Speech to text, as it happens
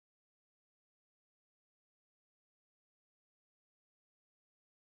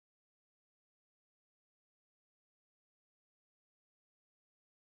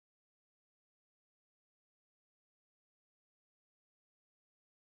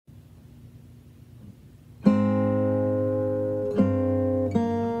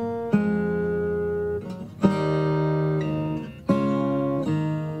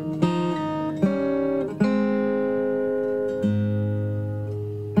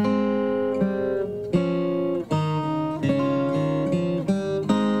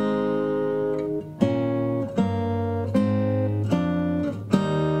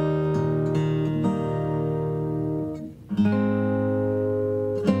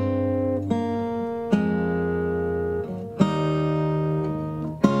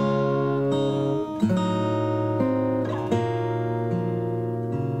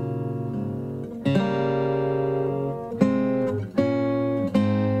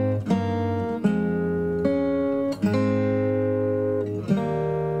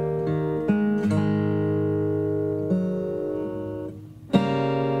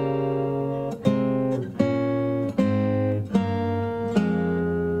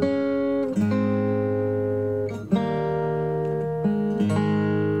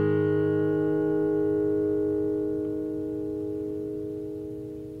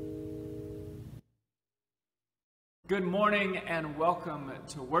morning and welcome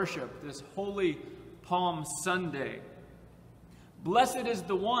to worship this holy Palm Sunday. Blessed is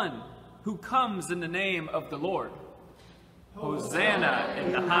the one who comes in the name of the Lord. Hosanna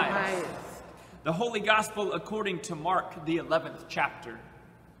in the highest. The Holy Gospel according to Mark, the 11th chapter.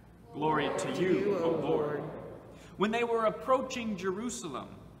 Glory to you, O Lord. When they were approaching Jerusalem,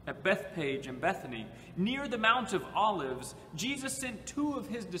 at Bethphage and Bethany, near the Mount of Olives, Jesus sent two of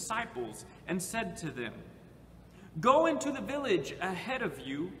his disciples and said to them, "Go into the village ahead of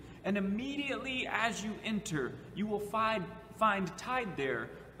you, and immediately as you enter, you will find tied there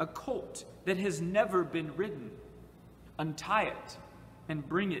a colt that has never been ridden. Untie it and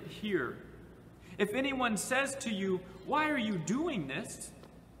bring it here. If anyone says to you, 'Why are you doing this?'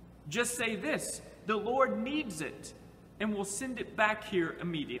 just say this, 'The Lord needs it,' and will send it back here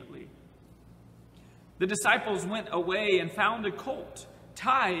immediately." The disciples went away and found a colt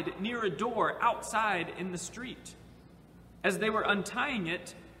tied near a door outside in the street. As they were untying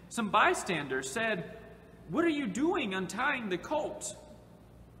it, some bystanders said, "What are you doing untying the colt?"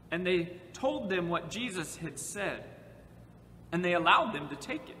 And they told them what Jesus had said, and they allowed them to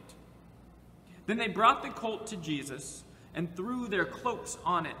take it. Then they brought the colt to Jesus and threw their cloaks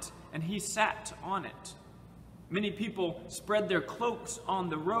on it, and he sat on it. Many people spread their cloaks on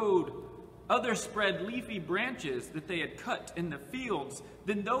the road. Others spread leafy branches that they had cut in the fields.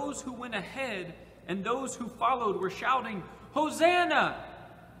 Then those who went ahead and those who followed were shouting, "Hosanna!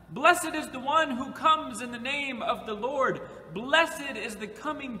 Blessed is the one who comes in the name of the Lord. Blessed is the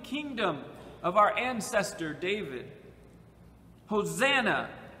coming kingdom of our ancestor David. Hosanna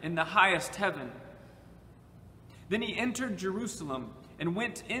in the highest heaven." Then he entered Jerusalem and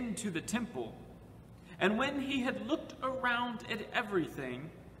went into the temple. And when he had looked around at everything,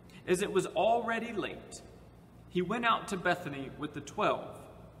 as it was already late, he went out to Bethany with the 12.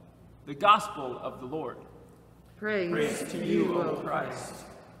 The Gospel of the Lord. Praise to you, O Christ.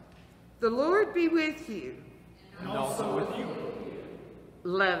 The Lord be with you. And also with you.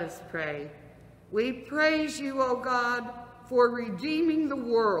 Let us pray. We praise you, O God, for redeeming the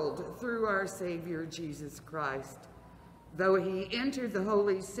world through our Savior Jesus Christ. Though he entered the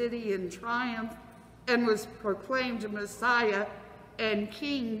holy city in triumph and was proclaimed Messiah and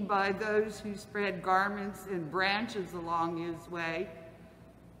King by those who spread garments and branches along his way,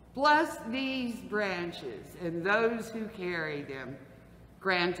 bless these branches and those who carry them.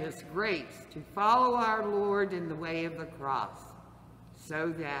 Grant us grace to follow our Lord in the way of the cross, so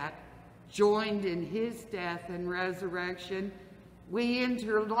that, joined in his death and resurrection, we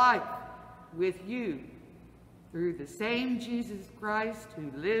enter life with you through the same Jesus Christ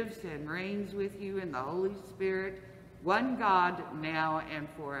who lives and reigns with you in the Holy Spirit, one God, now and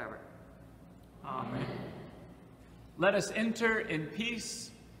forever. Amen. Let us enter in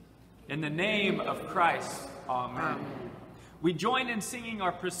peace in the name of Christ. Amen. Amen. We join in singing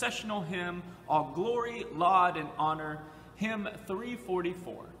our processional hymn, All Glory, Laud, and Honor, hymn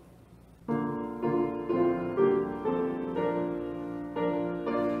 344. Lord,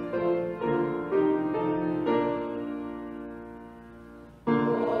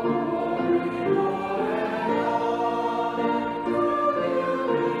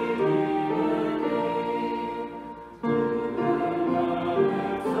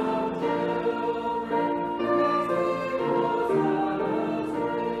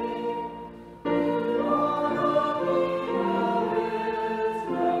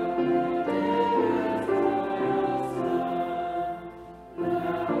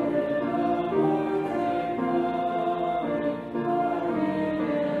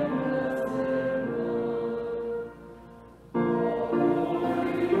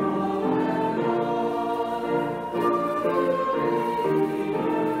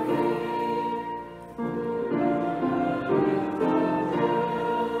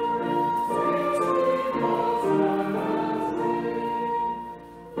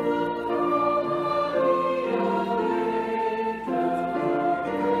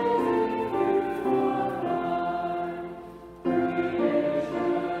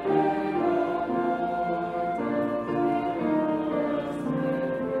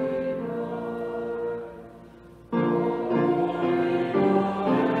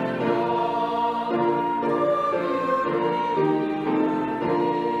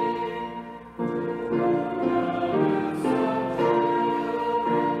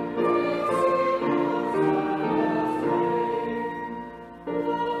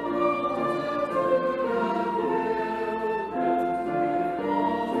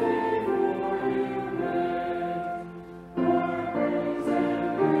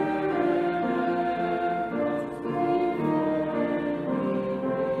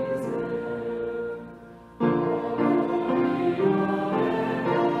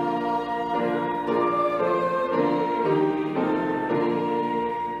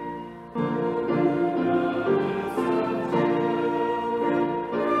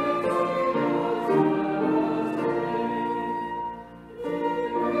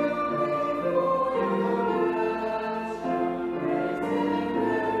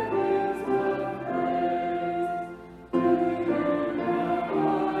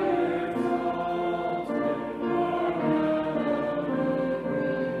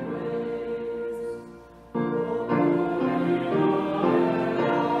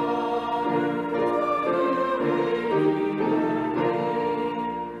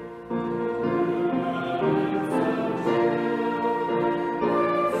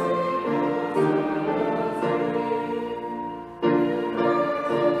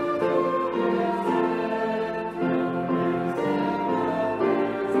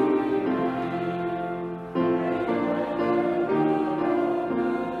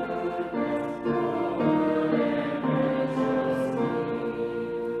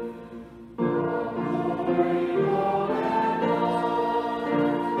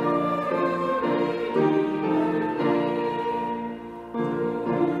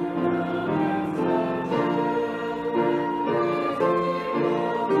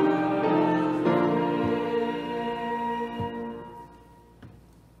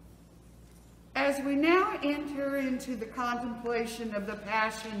 contemplation of the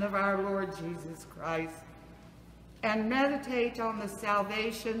passion of our Lord Jesus Christ, and meditate on the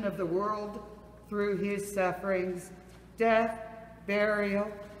salvation of the world through his sufferings, death,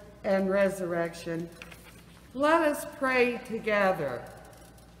 burial, and resurrection, let us pray together.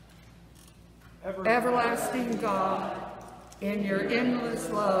 Everlasting God, in your endless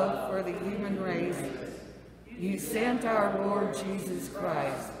love for the human race, you sent our Lord Jesus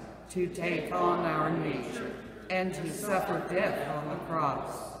Christ to take on our nature and to suffer death on the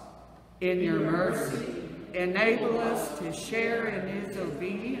cross. In your mercy, enable us to share in his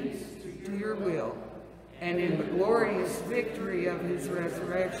obedience to your will and in the glorious victory of his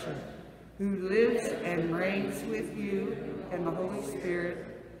resurrection, who lives and reigns with you and the Holy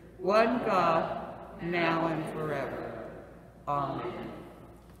Spirit, one God, now and forever. Amen.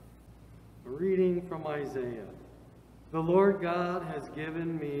 A reading from Isaiah. The Lord God has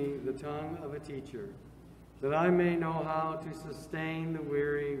given me the tongue of a teacher, that I may know how to sustain the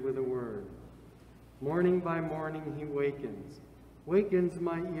weary with a word. Morning by morning he wakens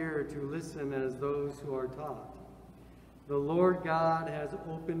my ear to listen as those who are taught. The Lord God has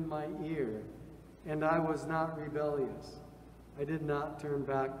opened my ear, and I was not rebellious. I did not turn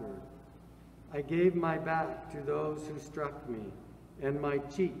backward. I gave my back to those who struck me, and my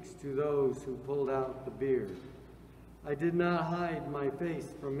cheeks to those who pulled out the beard. I did not hide my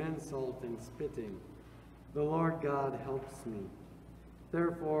face from insult and spitting. The Lord God helps me.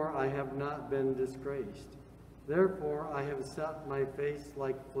 Therefore I have not been disgraced. Therefore I have set my face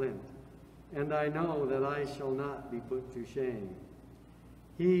like flint, and I know that I shall not be put to shame.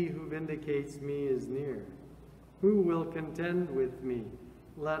 He who vindicates me is near. Who will contend with me?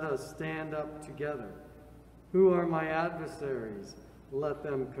 Let us stand up together. Who are my adversaries? Let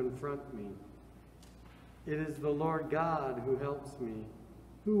them confront me. It is the Lord God who helps me.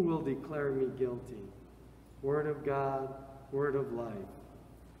 Who will declare me guilty? Word of God, word of life.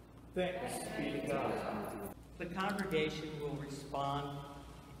 Thanks be to God. The congregation will respond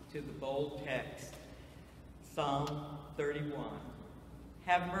to the bold text, Psalm 31.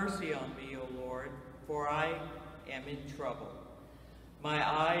 Have mercy on me, O Lord, for I am in trouble. My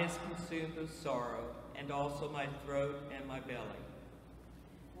eye is consumed with sorrow, and also my throat and my belly.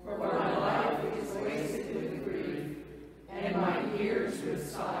 For my life is wasted with grief, and my years with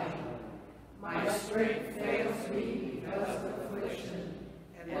sighing. My strength fails me because of affliction,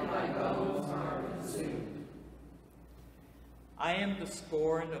 and my bones are consumed. I am the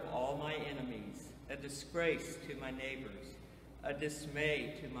scorn of all my enemies, a disgrace to my neighbors, a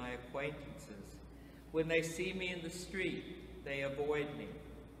dismay to my acquaintances. When they see me in the street, they avoid me.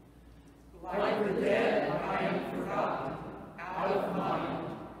 Like the dead, I am forgotten, out of mind.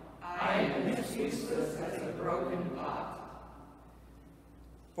 I am as useless as a broken pot.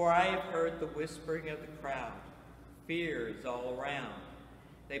 For I have heard the whispering of the crowd. Fear is all around.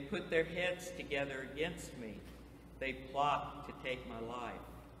 They put their heads together against me. They plot to take my life.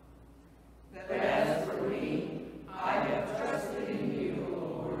 But as for me, I have trusted in you,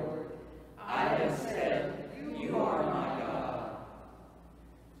 O Lord. I have said, you are my God.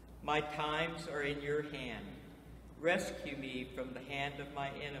 My times are in your hand. Rescue me from the hand of my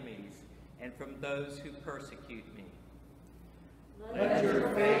enemies and from those who persecute me. Let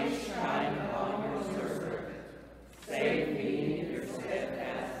your face shine upon your servant. Save me in your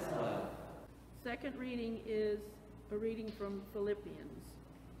steadfast love. Second reading is a reading from Philippians.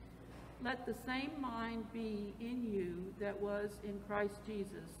 Let the same mind be in you that was in Christ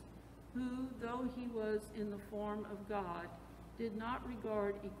Jesus, who, though he was in the form of God, did not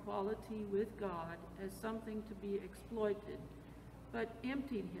regard equality with God as something to be exploited, but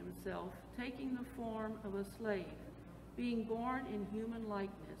emptied himself, taking the form of a slave, being born in human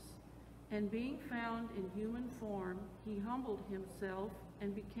likeness. And being found in human form, he humbled himself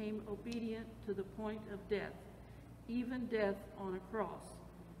and became obedient to the point of death, even death on a cross.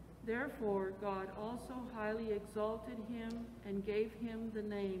 Therefore God also highly exalted him and gave him the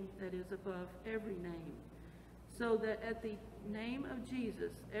name that is above every name, so that at the name of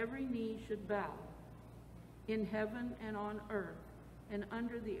Jesus every knee should bow, in heaven and on earth and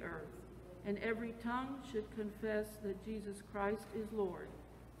under the earth, and every tongue should confess that Jesus Christ is Lord,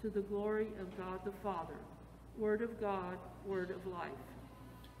 to the glory of God the Father. Word of God, word of life.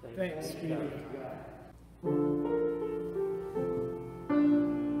 Thanks be to God.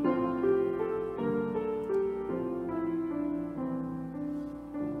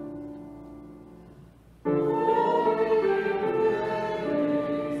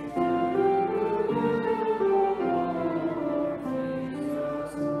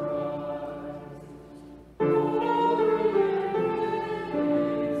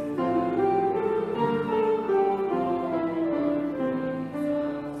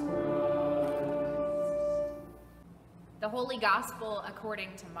 Holy Gospel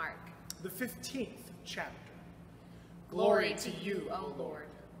according to Mark. The 15th chapter. Glory to you, O Lord.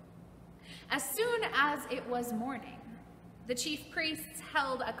 As soon as it was morning, the chief priests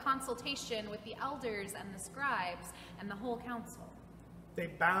held a consultation with the elders and the scribes and the whole council. They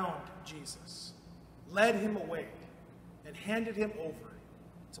bound Jesus, led him away, and handed him over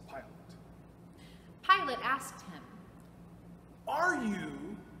to Pilate. Pilate asked him, "Are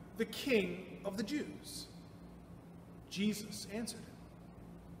you the king of the Jews?" Jesus answered him.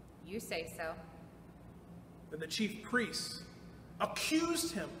 "You say so." Then the chief priests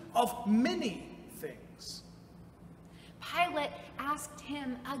accused him of many things. Pilate asked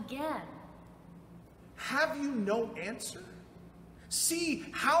him again, "Have you no answer? See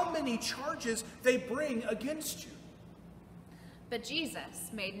how many charges they bring against you." But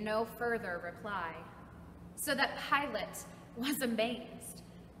Jesus made no further reply, so that Pilate was amazed.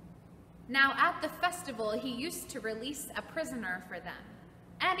 Now at the festival he used to release a prisoner for them,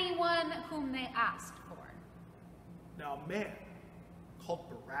 anyone whom they asked for. Now a man called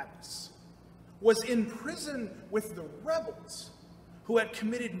Barabbas was in prison with the rebels who had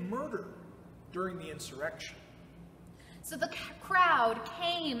committed murder during the insurrection. So the crowd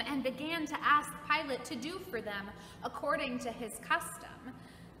came and began to ask Pilate to do for them according to his custom.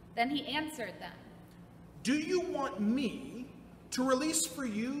 Then he answered them, "Do you want me to release for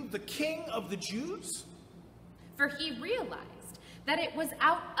you the king of the Jews?" For he realized that it was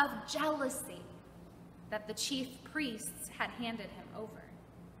out of jealousy that the chief priests had handed him over.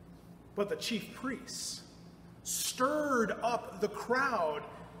 But the chief priests stirred up the crowd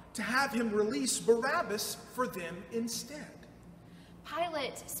to have him release Barabbas for them instead.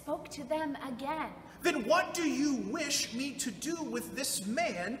 Pilate spoke to them again. "Then what do you wish me to do with this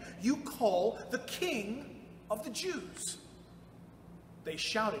man you call the king of the Jews?" They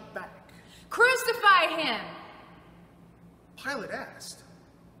shouted back. "Crucify him!" Pilate asked,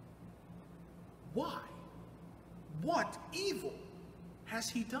 "Why? What evil has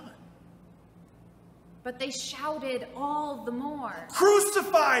he done?" But they shouted all the more,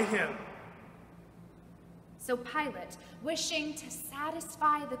 "Crucify him!" So Pilate, wishing to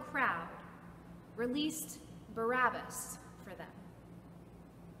satisfy the crowd, released Barabbas for them.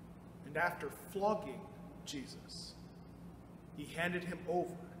 And after flogging Jesus, he handed him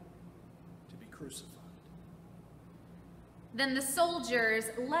over to be crucified. Then the soldiers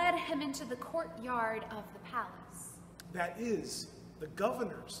led him into the courtyard of the palace. That is the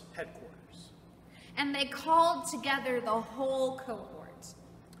governor's headquarters. And they called together the whole cohort.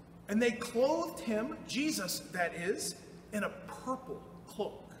 And they clothed him, Jesus that is, in a purple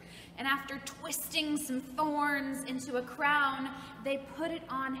cloak. And after twisting some thorns into a crown, they put it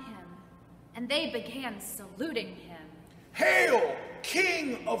on him. And they began saluting him. "Hail,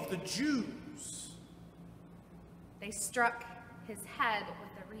 King of the Jews!" They struck his head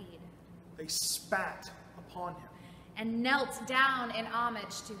with a reed They spat upon him. and knelt down in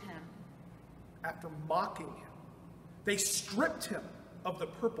homage to him. After mocking him, they stripped him of the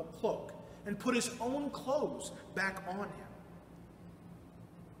purple cloak and put his own clothes back on him.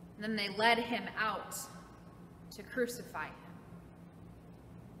 Then they led him out to crucify him.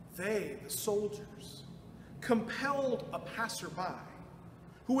 They, the soldiers, compelled a passerby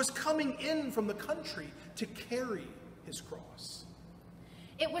who was coming in from the country to carry his cross.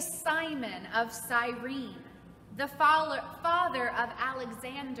 It was Simon of Cyrene, the father of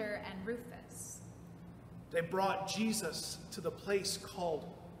Alexander and Rufus. They brought Jesus to the place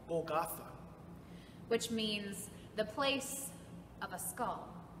called Golgotha, which means the place of a skull.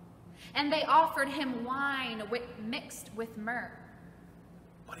 And they offered him wine mixed with myrrh.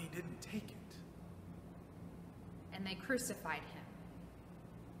 but he didn't take it. And they crucified him,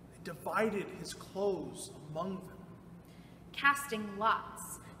 They divided his clothes among them. casting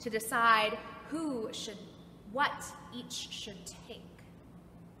lots to decide what each should take.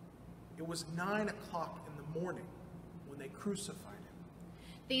 It was 9 o'clock in the morning when they crucified him.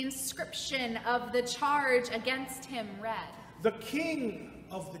 The inscription of the charge against him read, "The King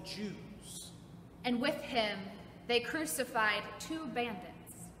of the Jews," and with him they crucified 2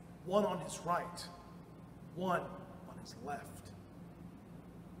 bandits, one on his right, one on his left.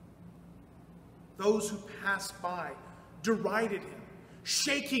 Those who passed by derided him,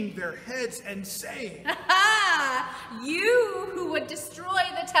 shaking their heads and saying, "Ha! You who would destroy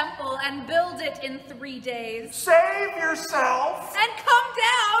the temple and build it in 3 days, "Save yourself!" and come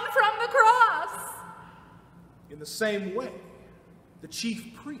down from the cross!" In the same way, the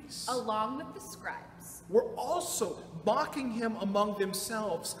chief priests Along with the scribes. were also mocking him among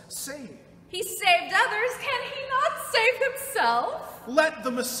themselves, saying, He saved others. Can he not save himself? Let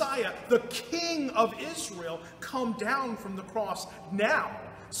the Messiah, the King of Israel, come down from the cross now,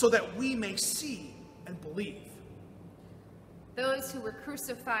 so that we may see and believe. Those who were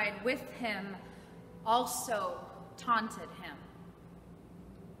crucified with him also taunted him.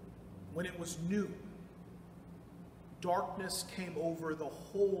 When it was noon, darkness came over the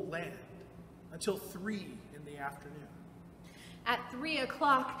whole land until 3 in the afternoon. At 3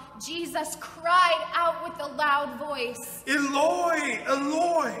 o'clock, Jesus cried out with a loud voice, Eloi,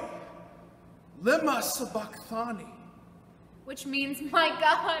 Eloi, lema sabachthani, which means, my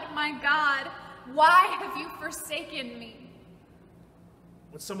God, why have you forsaken me?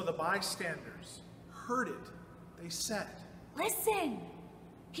 When some of the bystanders heard it, they said, Listen,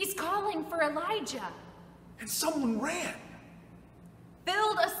 he's calling for Elijah. and someone ran,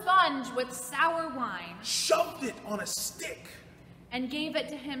 Filled a sponge with sour wine, shoved it on a stick, and gave it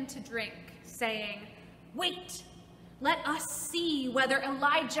to him to drink, saying, Wait, let us see whether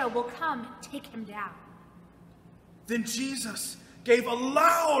Elijah will come take him down. Then Jesus gave a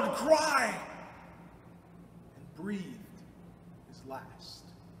loud cry and breathed his last.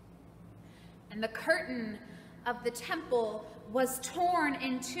 And the curtain of the temple was torn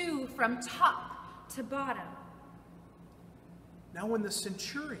in two from top to bottom. Now when the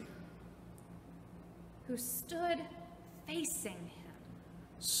centurion Who stood facing him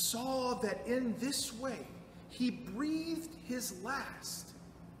saw that in this way he breathed his last,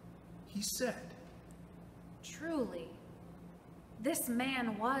 he said, Truly, this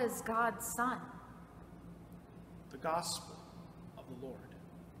man was God's son. The gospel of the Lord.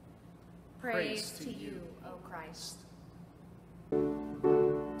 Praise to you, O Christ.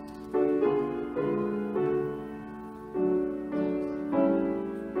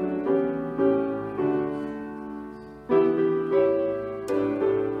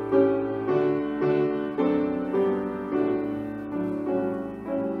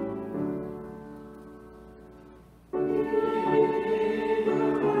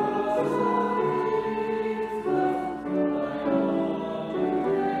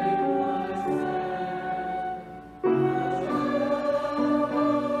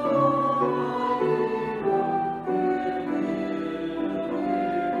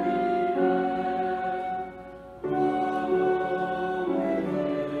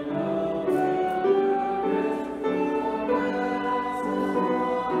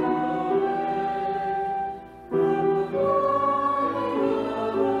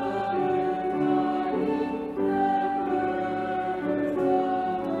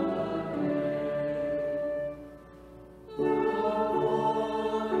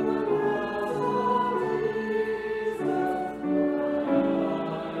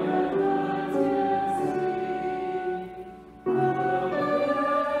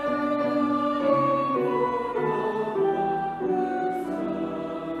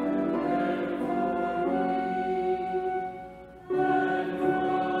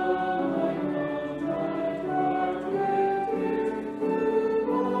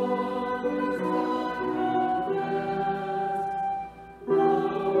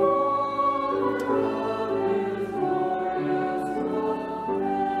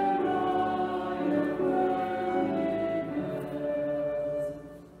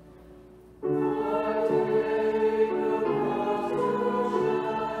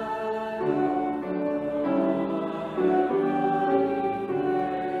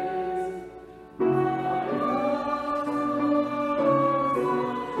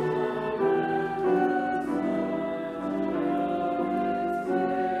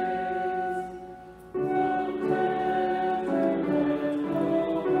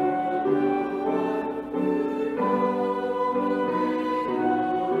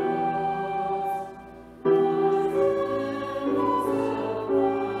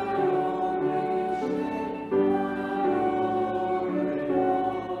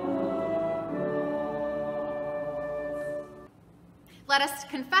 Let us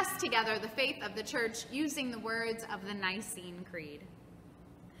confess together the faith of the Church using the words of the Nicene Creed.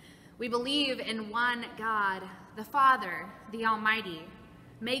 We believe in one God, the Father, the Almighty,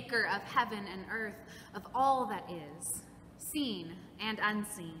 maker of heaven and earth, of all that is, seen and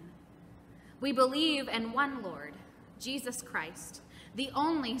unseen. We believe in one Lord, Jesus Christ, the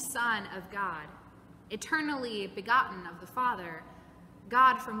only Son of God, eternally begotten of the Father,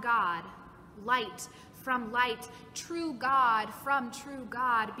 God from God, light from light, true God from true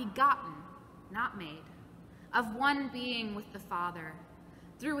God, begotten, not made, of one being with the Father.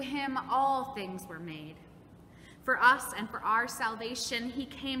 Through him all things were made. For us and for our salvation he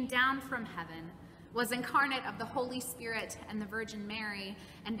came down from heaven, was incarnate of the Holy Spirit and the Virgin Mary,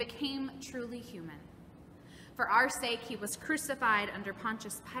 and became truly human. For our sake he was crucified under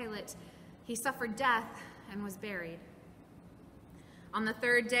Pontius Pilate. He suffered death and was buried. On the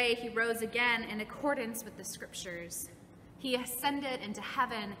third day he rose again in accordance with the Scriptures. He ascended into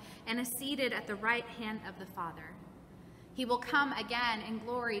heaven and is seated at the right hand of the Father. He will come again in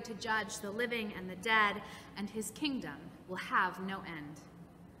glory to judge the living and the dead, and his kingdom will have no end.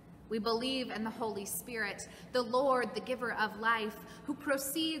 We believe in the Holy Spirit, the Lord, the giver of life, who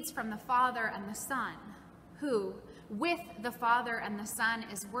proceeds from the Father and the Son, who, with the Father and the Son,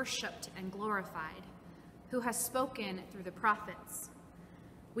 is worshipped and glorified, who has spoken through the prophets.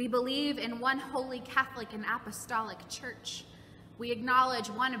 We believe in one holy Catholic and Apostolic Church. We acknowledge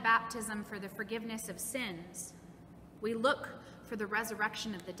one baptism for the forgiveness of sins. We look for the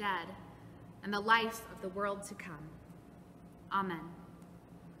resurrection of the dead and the life of the world to come. Amen.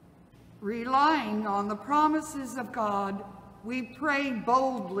 Relying on the promises of God, we pray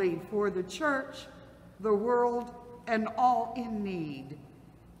boldly for the church, the world, and all in need.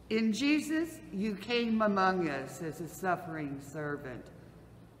 In Jesus, you came among us as a suffering servant.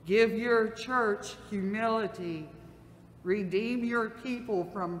 Give your church humility. Redeem your people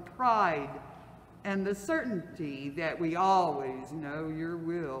from pride and the certainty that we always know your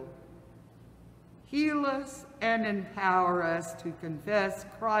will. Heal us and empower us to confess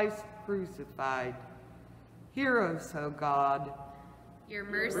Christ crucified. Hear us, O God. Your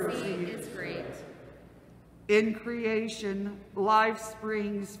mercy is great. In creation, life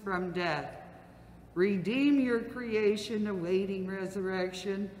springs from death. Redeem your creation awaiting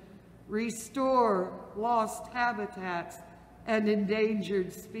resurrection. Restore lost habitats and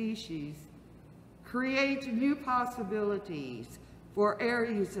endangered species. Create new possibilities for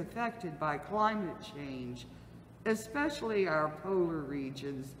areas affected by climate change, especially our polar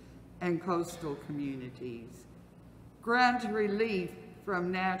regions and coastal communities. Grant relief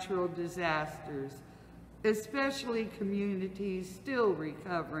from natural disasters, especially communities still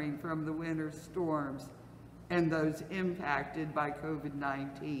recovering from the winter storms and those impacted by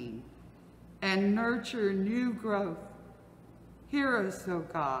COVID-19, and nurture new growth. Hear us, O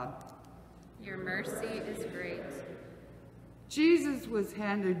God. Your mercy is great. Jesus was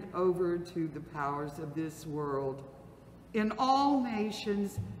handed over to the powers of this world. In all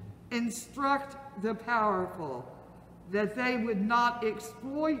nations, instruct the powerful that they would not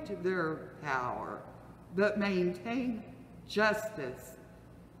exploit their power, but maintain justice,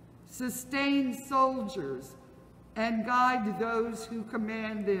 sustain soldiers, and guide those who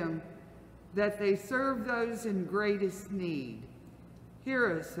command them, that they serve those in greatest need.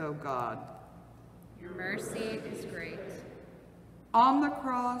 Hear us, O God. Your mercy is great. On the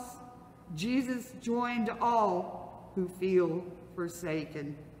cross, Jesus joined all who feel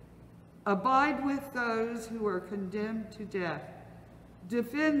forsaken. Abide with those who are condemned to death.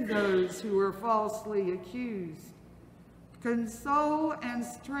 Defend those who are falsely accused. Console and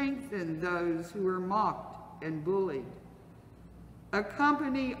strengthen those who are mocked and bullied.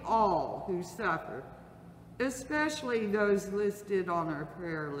 Accompany all who suffer, especially those listed on our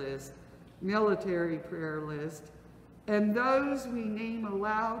prayer list, military prayer list, and those we name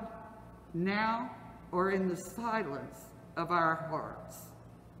aloud now or in the silence of our hearts.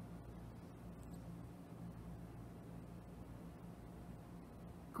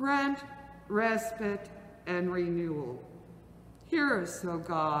 Grant respite and renewal. Hear us, O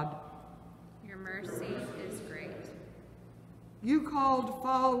God. Your mercy is great. You called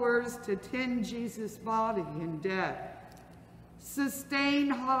followers to tend Jesus' body in death. Sustain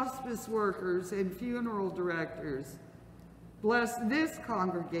hospice workers and funeral directors. Bless this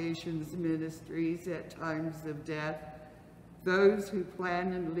congregation's ministries at times of death, those who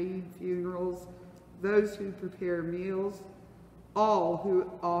plan and lead funerals, those who prepare meals, all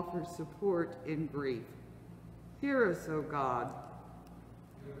who offer support in grief. Hear us, O God.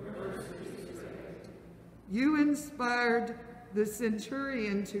 You inspired the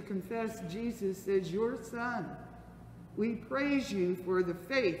centurion to confess Jesus as your Son. We praise you for the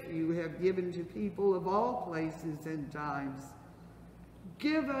faith you have given to people of all places and times.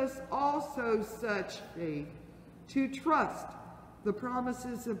 Give us also such faith to trust the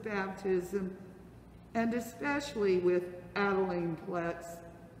promises of baptism, and especially with Adeline Pletz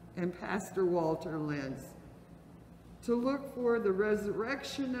and Pastor Walter Lentz, to look for the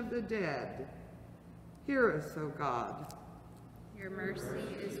resurrection of the dead. Hear us, O God. Your mercy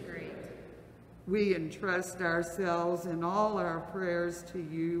is great. We entrust ourselves and all our prayers to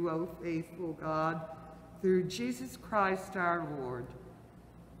you, O faithful God, through Jesus Christ our Lord.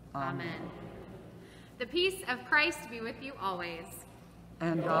 Amen. The peace of Christ be with you always.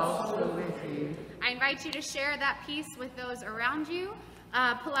 And also with you. I invite you to share that peace with those around you.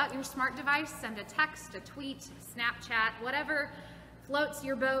 Pull out your smart device, send a text, a tweet, Snapchat, whatever floats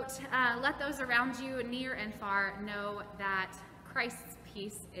your boat. Let those around you, near and far, know that Christ's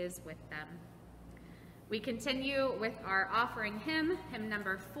peace is with them. We continue with our offering hymn, hymn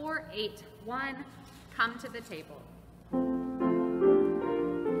number 481, Come to the Table.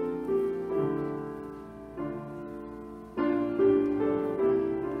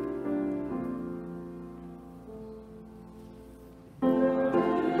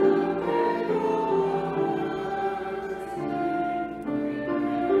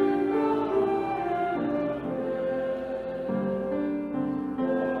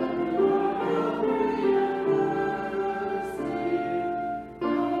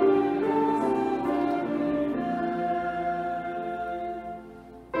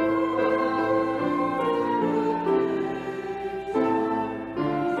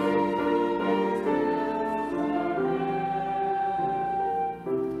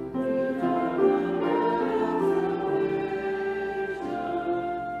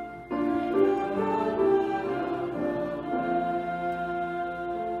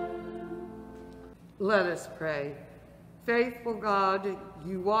 Let us pray. Faithful God,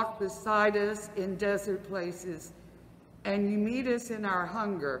 you walk beside us in desert places, and you meet us in our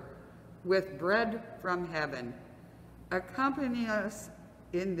hunger with bread from heaven. Accompany us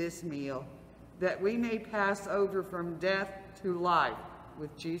in this meal, that we may pass over from death to life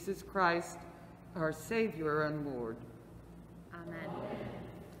with Jesus Christ, our Savior and Lord. Amen.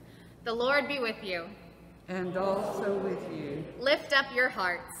 The Lord be with you. And also with you. Lift up your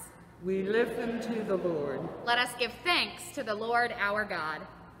hearts. We lift them to the Lord. Let us give thanks to the Lord our God.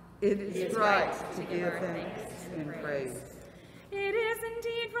 It is right to give thanks and praise. It is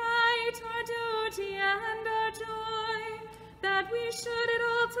indeed right, our duty and our joy, that we should at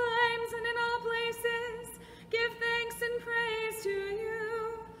all times and in all places give thanks and praise to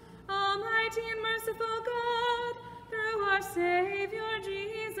you, Almighty and merciful God, through our Savior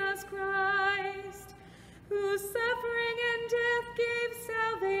Jesus Christ, whose suffering and death gave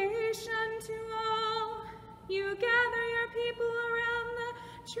salvation to all. You gather your people around the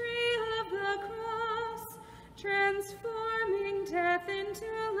tree of the cross, transforming death into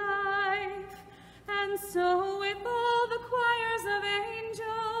life. And so with all the choirs of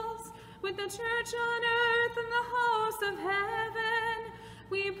angels, with the church on earth and the hosts of heaven,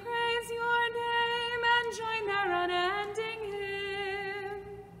 we praise your name and join their unending hymn.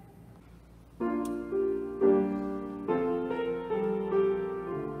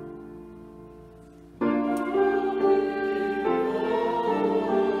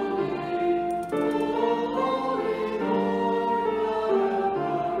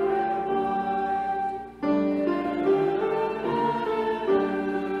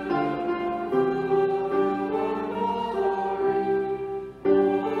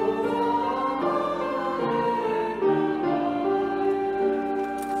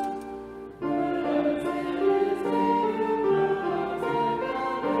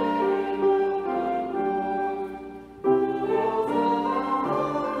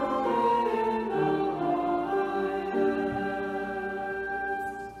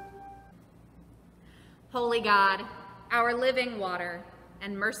 Holy God, our living water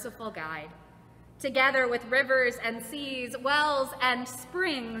and merciful guide, together with rivers and seas, wells and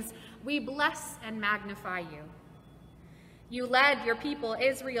springs, we bless and magnify you. You led your people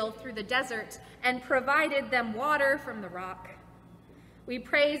Israel through the desert and provided them water from the rock. We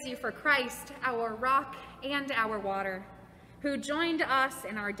praise you for Christ, our rock and our water, who joined us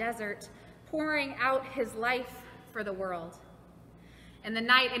in our desert, pouring out his life for the world. And the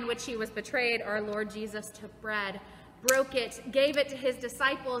night in which he was betrayed, our Lord Jesus took bread, broke it, gave it to his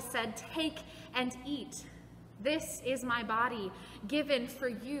disciples, said, "Take and eat. This is my body, given for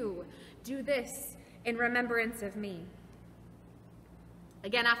you. Do this in remembrance of me."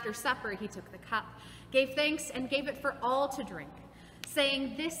 Again, after supper, he took the cup, gave thanks, and gave it for all to drink,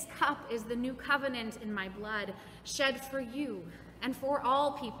 saying, "This cup is the new covenant in my blood, shed for you and for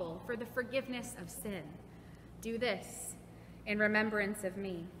all people for the forgiveness of sin. Do this in remembrance of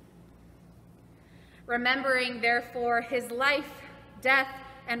me." Remembering, therefore, his life, death,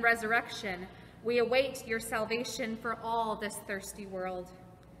 and resurrection, we await your salvation for all this thirsty world.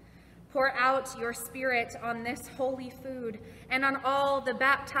 Pour out your Spirit on this holy food and on all the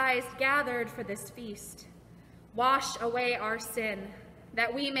baptized gathered for this feast. Wash away our sin,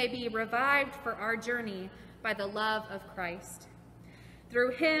 that we may be revived for our journey by the love of Christ.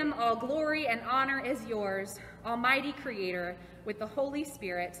 Through him, all glory and honor is yours, Almighty Creator, with the Holy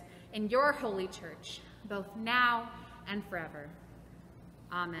Spirit, in your holy church, both now and forever.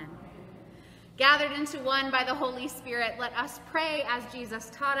 Amen. Gathered into one by the Holy Spirit, let us pray as Jesus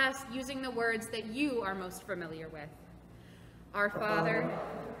taught us, using the words that you are most familiar with. Our Father,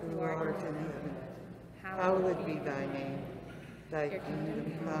 who art in heaven, hallowed be thy name. Thy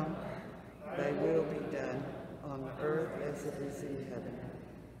kingdom come, thy will be done, on earth as it is in heaven.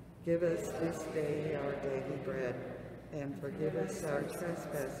 Give us this day our daily bread, and forgive us our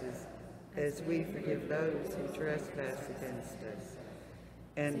trespasses, as we forgive those who trespass against us.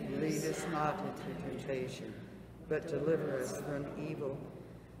 And lead us not into temptation, but deliver us from evil.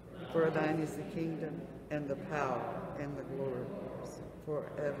 For thine is the kingdom, and the power, and the glory,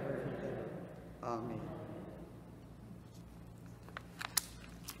 forever and ever. Amen.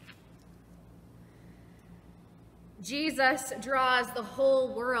 Jesus draws the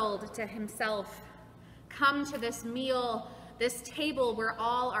whole world to himself. Come to this meal, this table where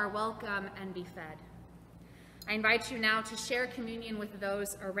all are welcome and be fed. I invite you now to share communion with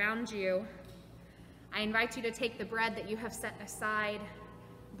those around you. I invite you to take the bread that you have set aside,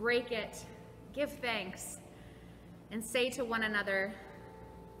 break it, give thanks, and say to one another,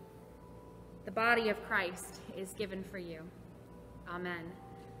 the body of Christ is given for you. Amen.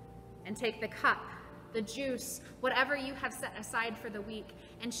 And take the cup, the juice, whatever you have set aside for the week,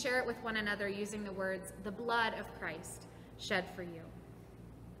 and share it with one another using the words, the blood of Christ shed for you.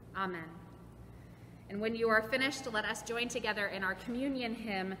 Amen. And when you are finished, let us join together in our communion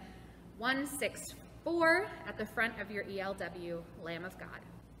hymn 164 at the front of your ELW, Lamb of God.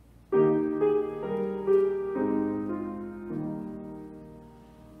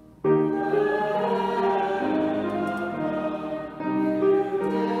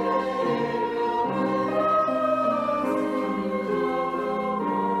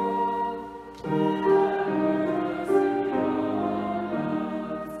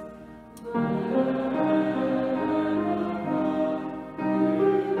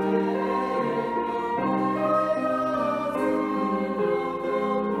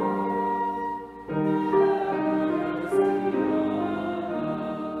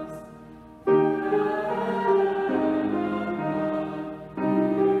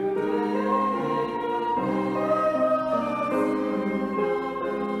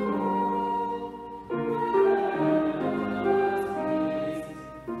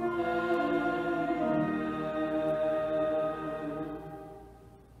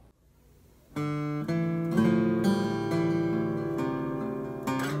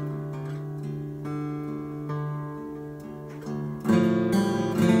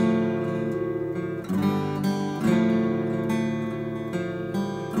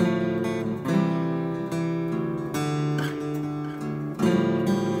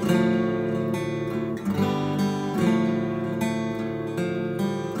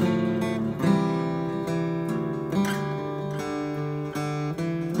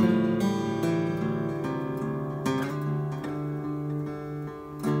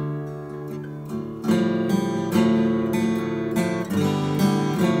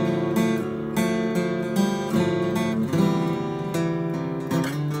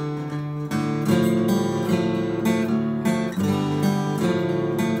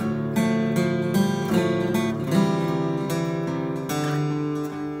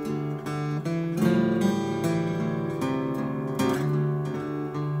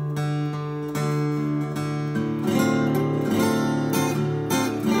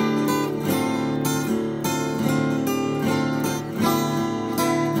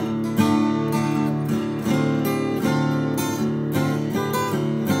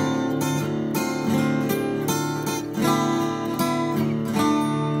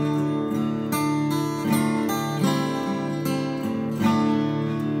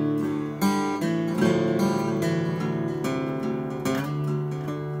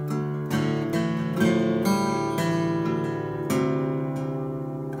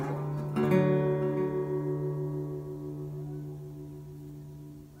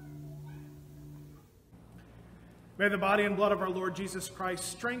 May the body and blood of our Lord Jesus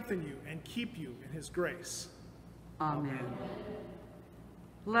Christ strengthen you and keep you in his grace. Amen.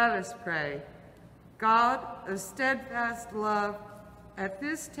 Let us pray. God, a steadfast love, at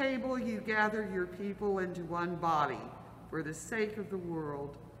this table you gather your people into one body for the sake of the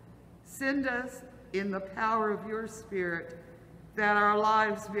world. Send us in the power of your Spirit that our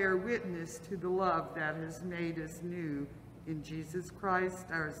lives bear witness to the love that has made us new in Jesus Christ,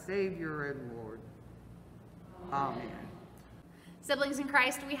 our Savior and Lord. Amen. Siblings in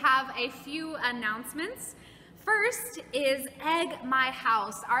Christ, we have a few announcements. First is Egg My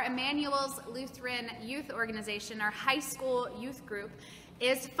House, our Emanuel's Lutheran Youth Organization, our high school youth group,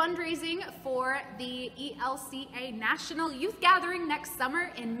 is fundraising for the ELCA National Youth Gathering next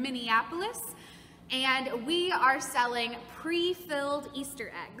summer in Minneapolis, and we are selling pre-filled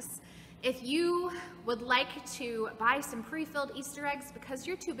Easter eggs. If you would like to buy some pre-filled Easter eggs because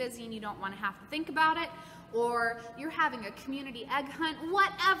you're too busy and you don't want to have to think about it, or you're having a community egg hunt,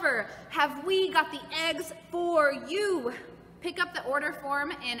 whatever, have we got the eggs for you. Pick up the order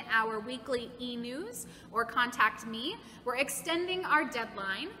form in our weekly e-news or contact me. We're extending our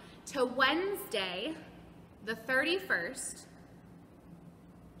deadline to Wednesday, the 31st.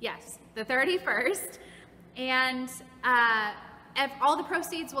 Yes, the 31st. And all the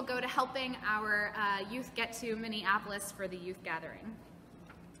proceeds will go to helping our youth get to Minneapolis for the youth gathering.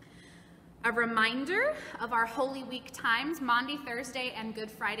 A reminder of our Holy Week times: Maundy, Thursday, and Good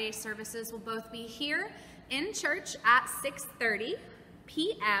Friday services will both be here in church at 6:30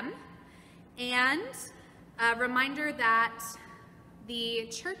 p.m. And a reminder that the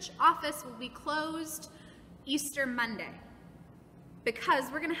church office will be closed Easter Monday because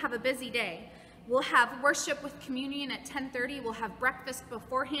we're going to have a busy day. We'll have worship with communion at 10:30. We'll have breakfast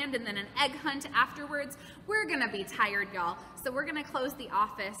beforehand and then an egg hunt afterwards. We're going to be tired, y'all. So we're going to close the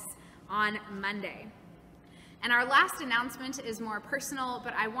office on Monday. And our last announcement is more personal,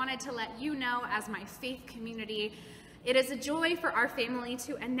 but I wanted to let you know, as my faith community, it is a joy for our family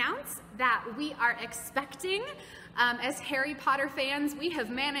to announce that we are expecting. As Harry Potter fans, we have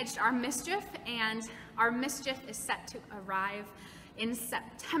managed our mischief, and our mischief is set to arrive in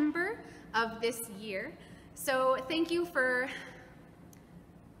September of this year. So thank you for,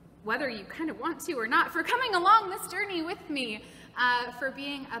 whether you kind of want to or not, for coming along this journey with me, for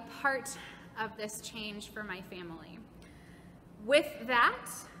being a part of this change for my family. With that,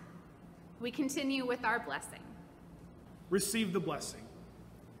 we continue with our blessing. Receive the blessing.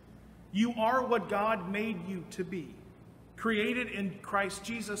 You are what God made you to be, created in Christ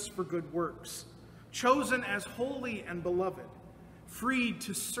Jesus for good works, chosen as holy and beloved, freed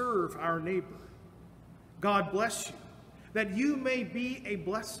to serve our neighbor. God bless you, that you may be a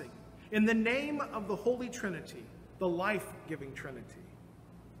blessing. In the name of the Holy Trinity, the life-giving Trinity.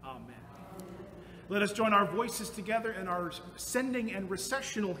 Amen. Let us join our voices together in our sending and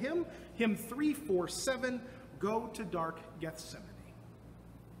recessional hymn, hymn 347, Go to Dark Gethsemane.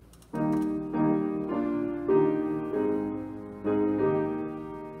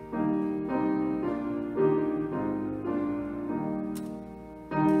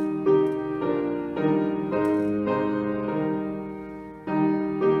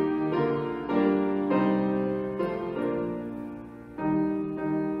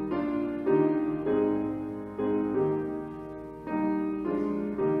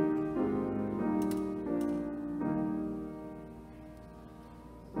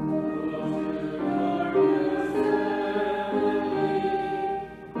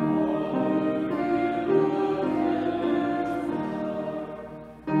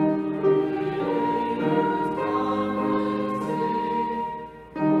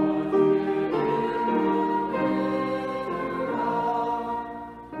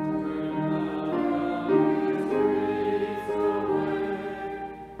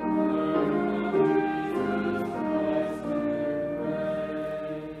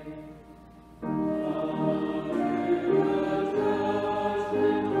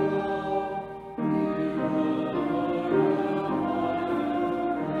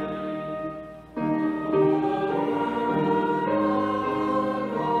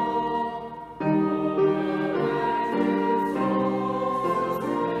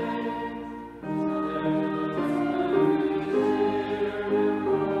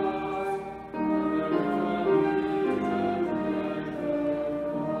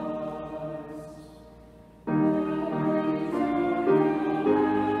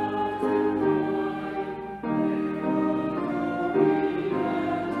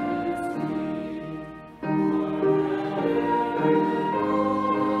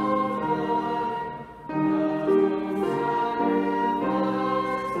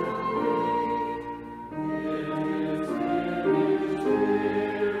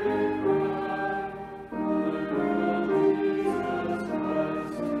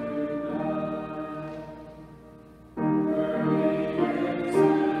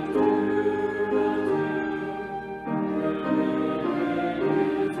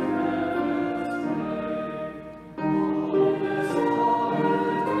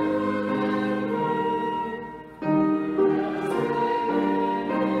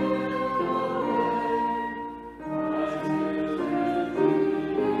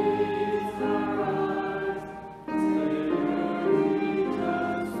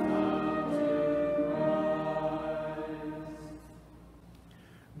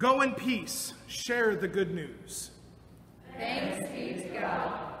 Go in peace. Share the good news. Thanks be to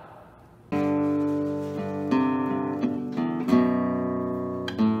God.